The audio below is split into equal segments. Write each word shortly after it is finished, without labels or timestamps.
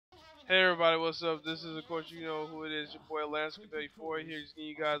Hey everybody, what's up? This is, of course, you know who it is, your boy Landscape34 here, just giving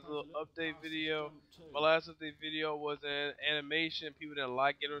you guys a little update video. My last update video was an animation, people didn't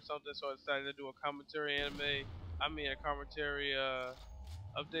like it or something, so I decided to do a commentary a commentary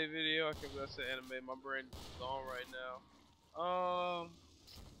update video. I can't believe I said anime, my brain is gone right now.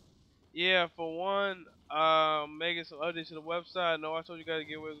 Yeah, for one, making some updates to the website. I know I told you guys to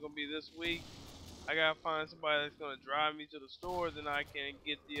get where it's going to be this week. I gotta find somebody that's gonna drive me to the store, then I can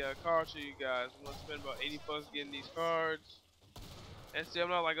get the cards to you guys. I'm gonna spend about 80 bucks getting these cards. And see, I'm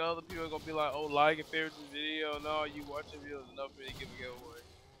not like other people are gonna be like, oh, like and favorite this video. No, you watching videos enough for me to give a giveaway.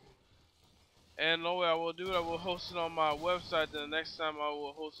 And the way I will do it, I will host it on my website. Then the next time I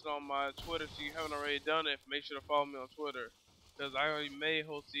will host it on my Twitter. So you haven't already done it, make sure to follow me on Twitter, because I already may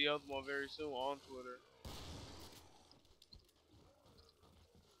host the other one very soon on Twitter.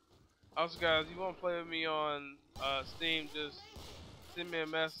 Also, guys, if you want to play with me on Steam, just send me a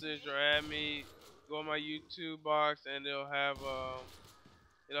message or add me. Go on my YouTube box and it'll have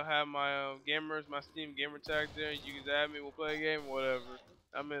my gamers, my Steam gamer tag there. You can add me. We'll play a game, whatever.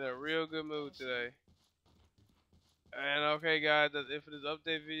 I'm in a real good mood today. And okay, guys, that's it for this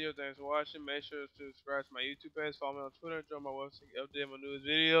update video. Thanks for watching. Make sure to subscribe to my YouTube page, follow me on Twitter, join my website, update my newest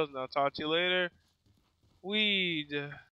videos, and I'll talk to you later. Weed.